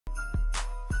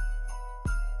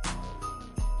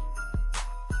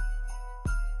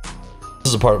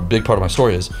is a big part of my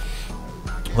story is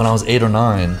when I was 8 or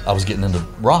 9, I was getting into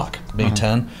rock. Maybe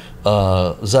 10,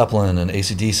 Zeppelin and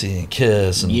AC/DC and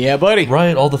Kiss and yeah, buddy,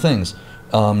 right, all the things.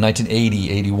 1980,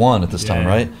 81 at this time,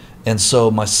 right? And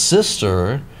so my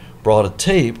sister brought a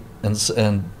tape and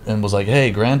was like,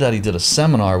 "Hey, Granddaddy did a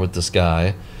seminar with this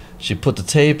guy." She put the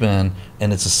tape in,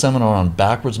 and it's a seminar on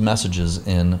backwards messages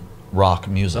in rock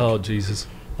music. Oh, Jesus.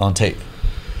 On tape,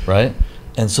 right?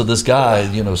 And so this guy,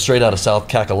 you know, straight out of South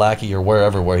Kakalaki or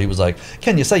wherever, where he was like,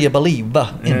 "Can you say you believe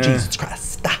in Jesus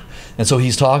Christ?" And so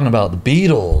he's talking about the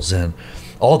Beatles and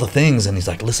all the things, and he's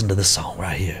like, "Listen to this song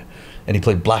right here." And he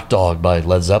played Black Dog by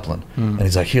Led Zeppelin. And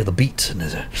he's like, "Hear the beat and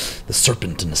the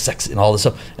serpent and the sex and all this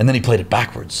stuff." And then he played it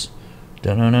backwards.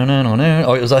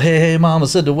 Oh, it was like, "Hey, hey, mama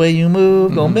said the way you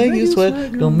move, gonna make you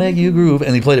sweat, gonna make you groove."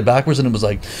 And he played it backwards, and it was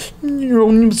like,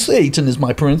 "Satan is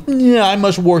my prince. Yeah, I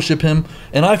must worship him."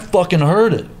 And I fucking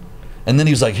heard it. And then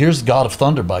he was like, "Here's God of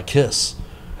Thunder by Kiss.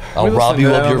 I'll rob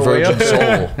you of your virgin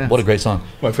soul." What a great song.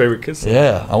 My favorite Kiss song.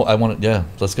 Yeah, I want it. Yeah,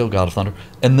 let's go, God of Thunder.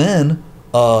 And then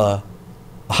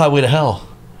Highway to Hell.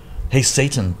 "Hey,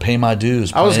 Satan, pay my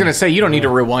dues." I was going to say, you don't need to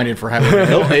rewind it for Highway to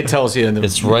Hell. It tells you.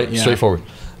 It's right, straightforward.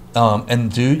 And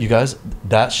dude, you guys,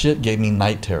 that shit gave me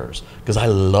night terrors because I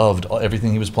loved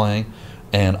everything he was playing,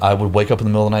 and I would wake up in the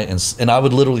middle of the night and I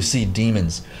would literally see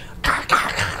demons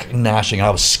gnashing. I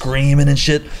was screaming and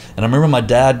shit. And I remember my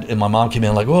dad and my mom came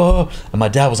in like, "Whoa!" And my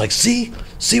dad was like, "See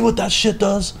what that shit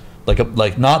does?"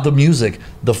 Like not the music,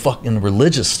 the fucking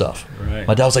religious stuff. Right.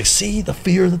 My dad was like, "See the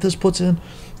fear that this puts in,"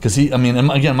 because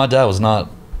and again, my dad was not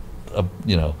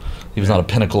he was not a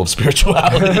pinnacle of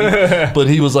spirituality, but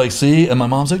he was like, "See," and my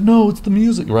mom's like, "No, it's the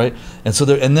music," right? And so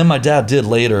and then my dad did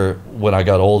later when I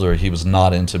got older. He was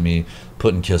not into me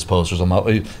putting Kiss posters on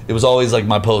my. It was always like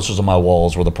my posters on my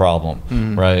walls were the problem,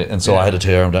 right? And so I had to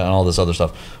tear them down and all this other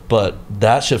stuff. But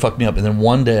that shit fucked me up. And then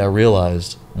one day I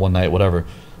realized, one night, whatever,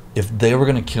 if they were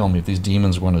gonna kill me, if these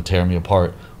demons were gonna tear me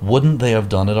apart, wouldn't they have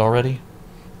done it already?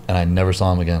 And I never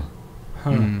saw him again.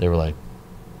 They were like,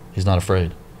 "He's not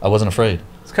afraid." I wasn't afraid.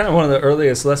 It's kind of one of the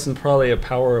earliest lessons, probably, of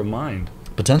power of mind.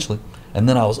 Potentially. And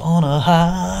then I was on a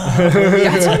high.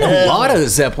 Yeah, it's on a lot of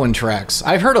Zeppelin tracks.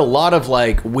 I've heard a lot of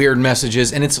like weird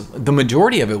messages, and the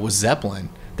majority of it was Zeppelin.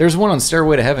 There's one on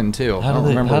Stairway to Heaven too. I don't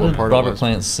remember what part Robert it was.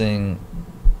 Plant sing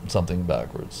something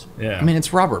backwards? Yeah. I mean,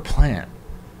 it's Robert Plant.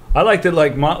 I like that,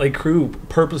 like, Motley Crue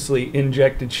purposely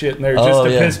injected shit in there just to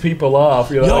piss people off.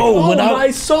 You're like, "Oh,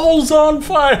 my soul's on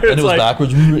fire." And it was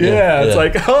backwards. Yeah, it's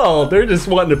like, oh, they're just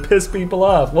wanting to piss people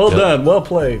off. Well done, well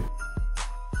played.